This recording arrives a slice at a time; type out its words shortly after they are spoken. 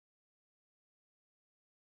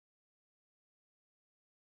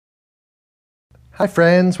Hi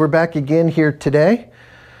friends, we're back again here today,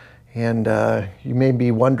 and you may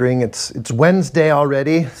be wondering, it's Wednesday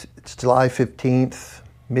already. It's July 15th,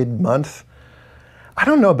 mid-month. I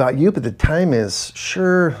don't know about you, but the time is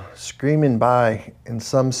sure screaming by in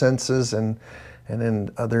some senses, and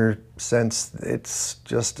in other sense, it's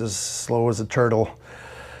just as slow as a turtle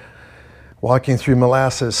walking through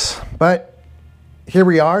molasses. But here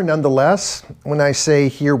we are nonetheless. When I say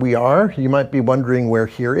here we are, you might be wondering where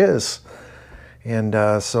here is. And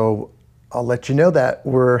so I'll let you know that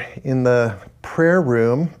we're in the prayer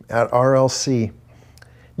room at RLC.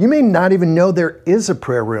 You may not even know there is a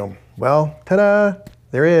prayer room. Well, ta-da,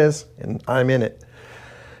 there is, and I'm in it.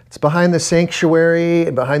 It's behind the sanctuary,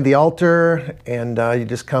 behind the altar, and you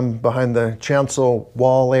just come behind the chancel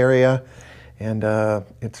wall area, and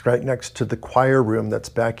it's right next to the choir room that's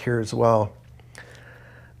back here as well.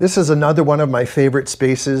 This is another one of my favorite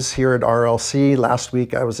spaces here at RLC. Last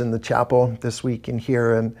week I was in the chapel, this week in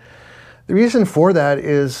here, and the reason for that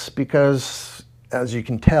is because, as you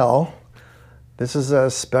can tell, this is a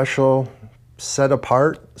special, set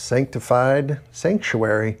apart, sanctified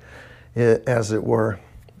sanctuary, as it were,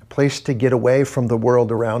 a place to get away from the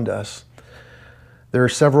world around us. There are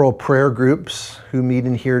several prayer groups who meet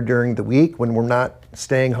in here during the week when we're not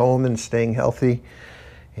staying home and staying healthy.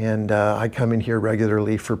 And I come in here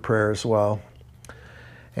regularly for prayer as well.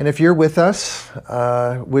 And if you're with us,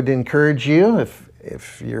 would encourage you,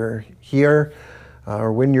 if you're here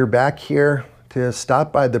or when you're back here, to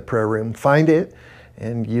stop by the prayer room, find it,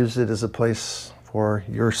 and use it as a place for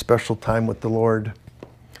your special time with the Lord.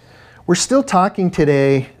 We're still talking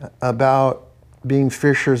today about being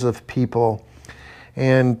fishers of people.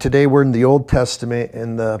 And today we're in the Old Testament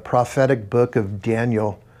in the prophetic book of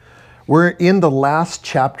Daniel. We're in the last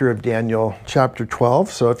chapter of Daniel, chapter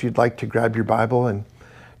 12. So if you'd like to grab your Bible and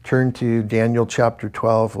turn to Daniel chapter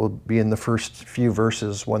 12, we'll be in the first few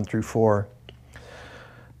verses, 1 through 4.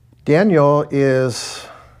 Daniel is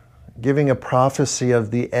giving a prophecy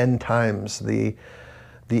of the end times, the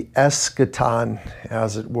eschaton,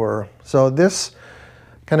 as it were. So this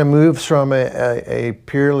kind of moves from a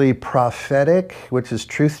purely prophetic, which is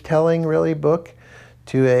truth-telling really, book,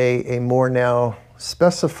 to a more now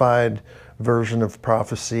specified version of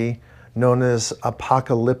prophecy known as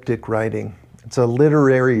apocalyptic writing. It's a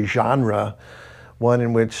literary genre, one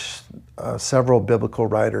in which several biblical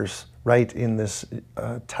writers write in this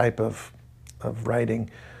type of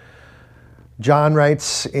writing. John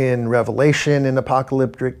writes in Revelation in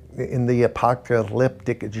the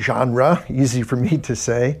apocalyptic genre, easy for me to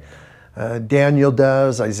say. Daniel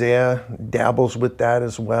does, Isaiah dabbles with that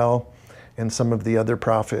as well, and some of the other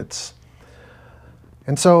prophets.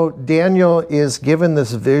 And so Daniel is given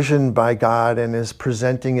this vision by God and is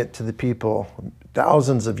presenting it to the people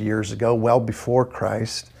thousands of years ago, well before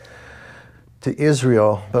Christ, to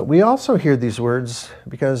Israel. But we also hear these words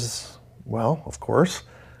because, well, of course,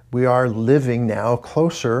 we are living now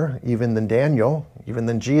closer even than Daniel, even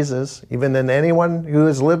than Jesus, even than anyone who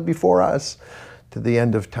has lived before us, to the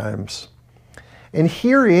end of times. And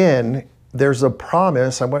herein, there's a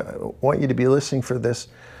promise. I want you to be listening for this.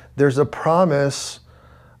 There's a promise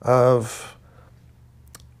of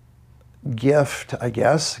gift, I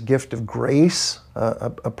guess, gift of grace, a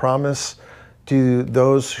promise to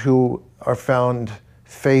those who are found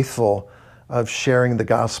faithful of sharing the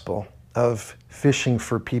gospel, of fishing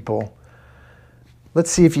for people. Let's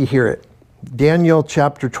see if you hear it. Daniel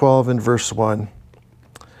chapter 12 and verse 1.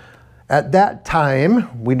 At that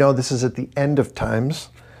time, we know this is at the end of times,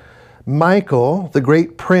 Michael, the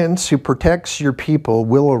great prince who protects your people,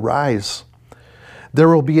 will arise. There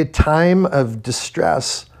will be a time of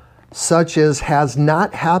distress such as has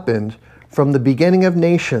not happened from the beginning of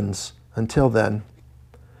nations until then.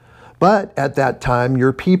 But at that time,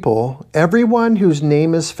 your people, everyone whose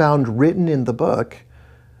name is found written in the book,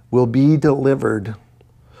 will be delivered.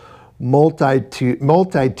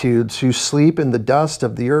 Multitudes who sleep in the dust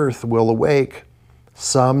of the earth will awake,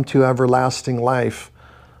 some to everlasting life,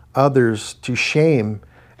 others to shame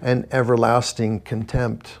and everlasting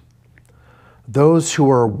contempt. Those who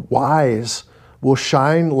are wise will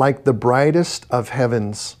shine like the brightest of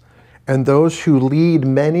heavens, and those who lead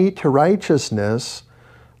many to righteousness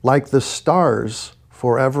like the stars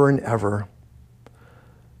forever and ever.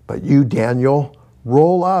 But you, Daniel,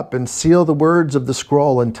 roll up and seal the words of the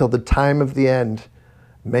scroll until the time of the end.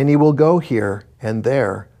 Many will go here and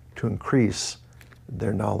there to increase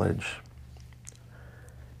their knowledge.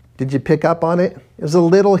 Did you pick up on it? It was a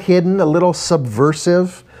little hidden, a little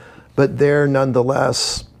subversive, but there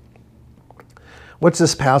nonetheless. What's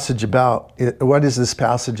this passage about? What is this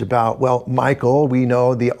passage about? Well, Michael, we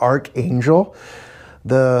know, the archangel,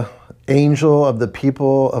 the angel of the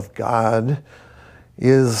people of God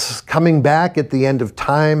is coming back at the end of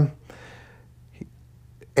time.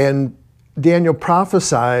 And Daniel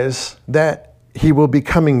prophesies that he will be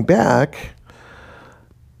coming back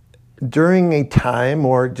during a time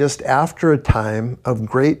or just after a time of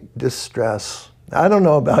great distress. I don't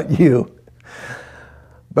know about you,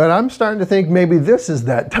 but I'm starting to think maybe this is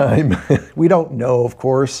that time. We don't know, of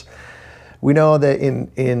course. We know that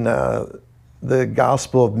in the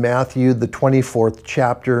Gospel of Matthew, the 24th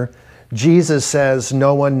chapter, Jesus says,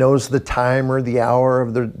 no one knows the time or the hour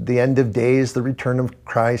of the end of days, the return of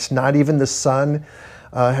Christ. Not even the Son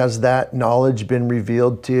has that knowledge been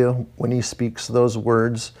revealed to when he speaks those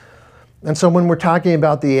words. And so when we're talking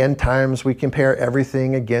about the end times, we compare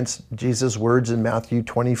everything against Jesus' words in Matthew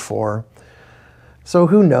 24. So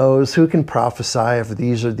who knows, who can prophesy if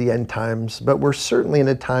these are the end times? But we're certainly in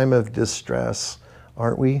a time of distress,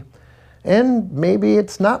 aren't we? And maybe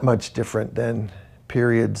it's not much different than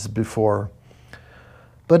periods before.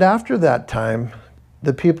 But after that time,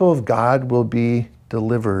 the people of God will be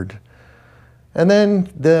delivered. And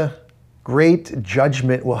then the great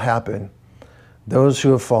judgment will happen. Those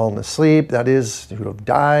who have fallen asleep, that is, who have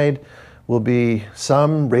died, will be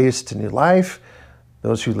some raised to new life,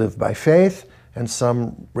 those who live by faith, and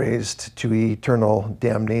some raised to eternal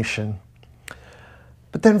damnation.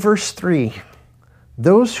 But then verse 3,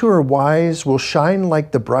 those who are wise will shine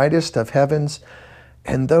like the brightest of heavens,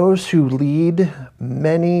 and those who lead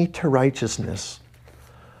many to righteousness.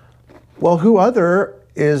 Well, who other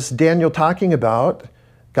is Daniel talking about?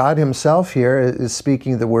 God himself here is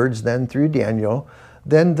speaking the words then through Daniel,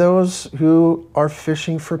 than those who are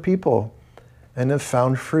fishing for people and have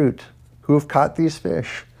found fruit, who have caught these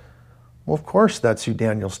fish. Well, of course, that's who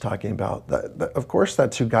Daniel's talking about. Of course,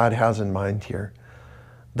 that's who God has in mind here.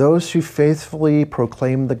 Those who faithfully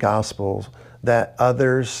proclaim the gospel that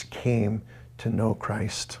others came to know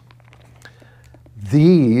Christ.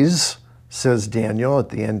 These, says Daniel at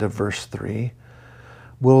the end of verse 3,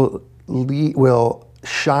 will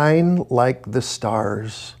shine like the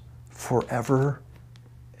stars forever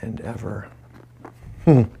and ever.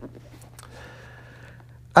 I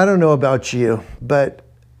don't know about you, but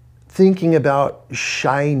thinking about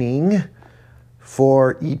shining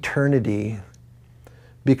for eternity,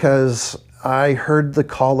 because I heard the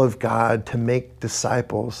call of God to make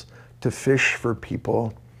disciples, to fish for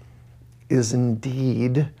people, is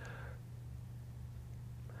indeed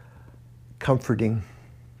comforting.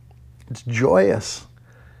 It's joyous.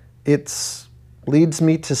 It leads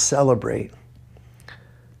me to celebrate.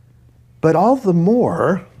 But all the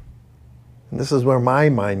more, and this is where my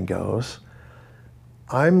mind goes,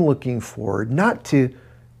 I'm looking forward not to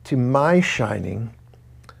my shining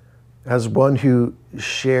as one who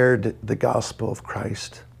shared the gospel of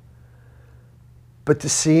Christ, but to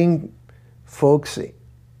seeing folks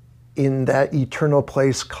in that eternal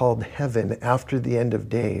place called heaven after the end of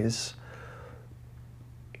days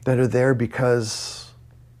that are there because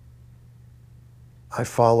I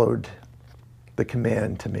followed the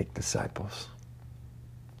command to make disciples.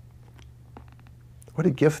 What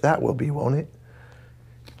a gift that will be, won't it?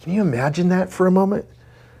 Can you imagine that for a moment?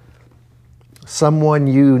 Someone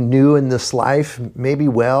you knew in this life, maybe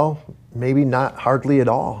well, maybe not hardly at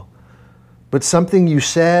all, but something you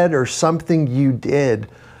said or something you did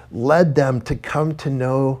led them to come to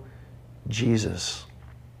know Jesus.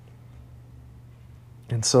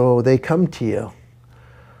 And so they come to you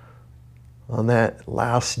on that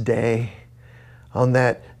last day, on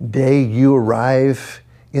that day you arrive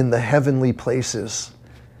in the heavenly places.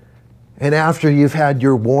 And after you've had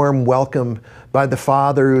your warm welcome by the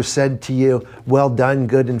Father who said to you, well done,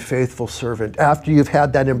 good and faithful servant. After you've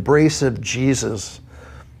had that embrace of Jesus,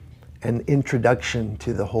 an introduction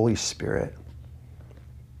to the Holy Spirit,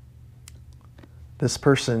 this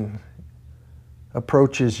person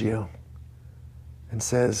approaches you and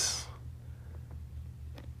says,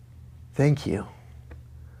 thank you.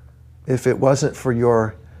 If it wasn't for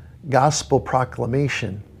your gospel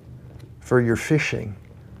proclamation, for your fishing,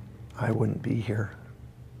 I wouldn't be here.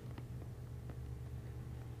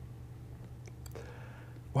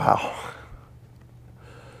 Wow.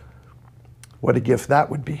 What a gift that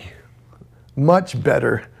would be. Much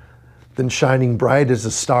better than shining bright as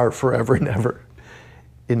a star forever and ever,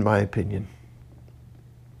 in my opinion.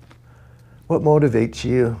 What motivates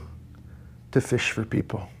you to fish for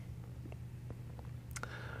people?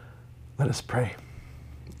 Let us pray.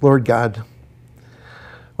 Lord God,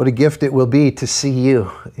 what a gift it will be to see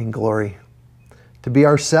you in glory, to be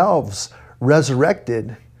ourselves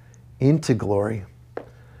resurrected into glory.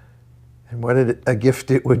 And what a gift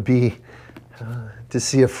it would be to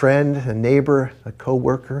see a friend, a neighbor, a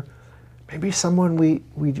co-worker Maybe someone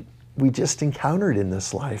we just encountered in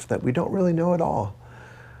this life that we don't really know at all.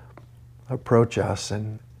 Approach us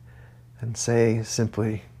and say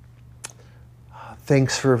simply,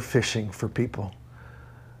 thanks for fishing for people,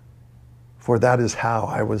 for that is how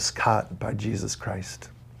I was caught by Jesus Christ.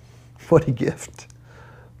 What a gift.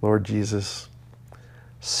 Lord Jesus,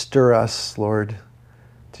 stir us, Lord,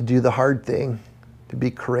 to do the hard thing, to be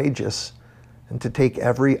courageous, and to take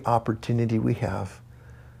every opportunity we have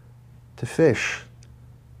to fish,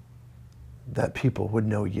 that people would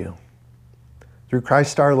know you. Through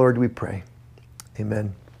Christ our Lord we pray.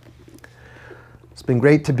 Amen. It's been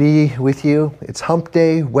great to be with you. It's Hump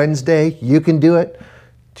Day, Wednesday. You can do it.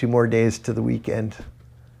 2 more days to the weekend.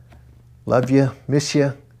 Love you. Miss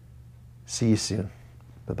you. See you soon.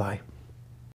 Bye-bye.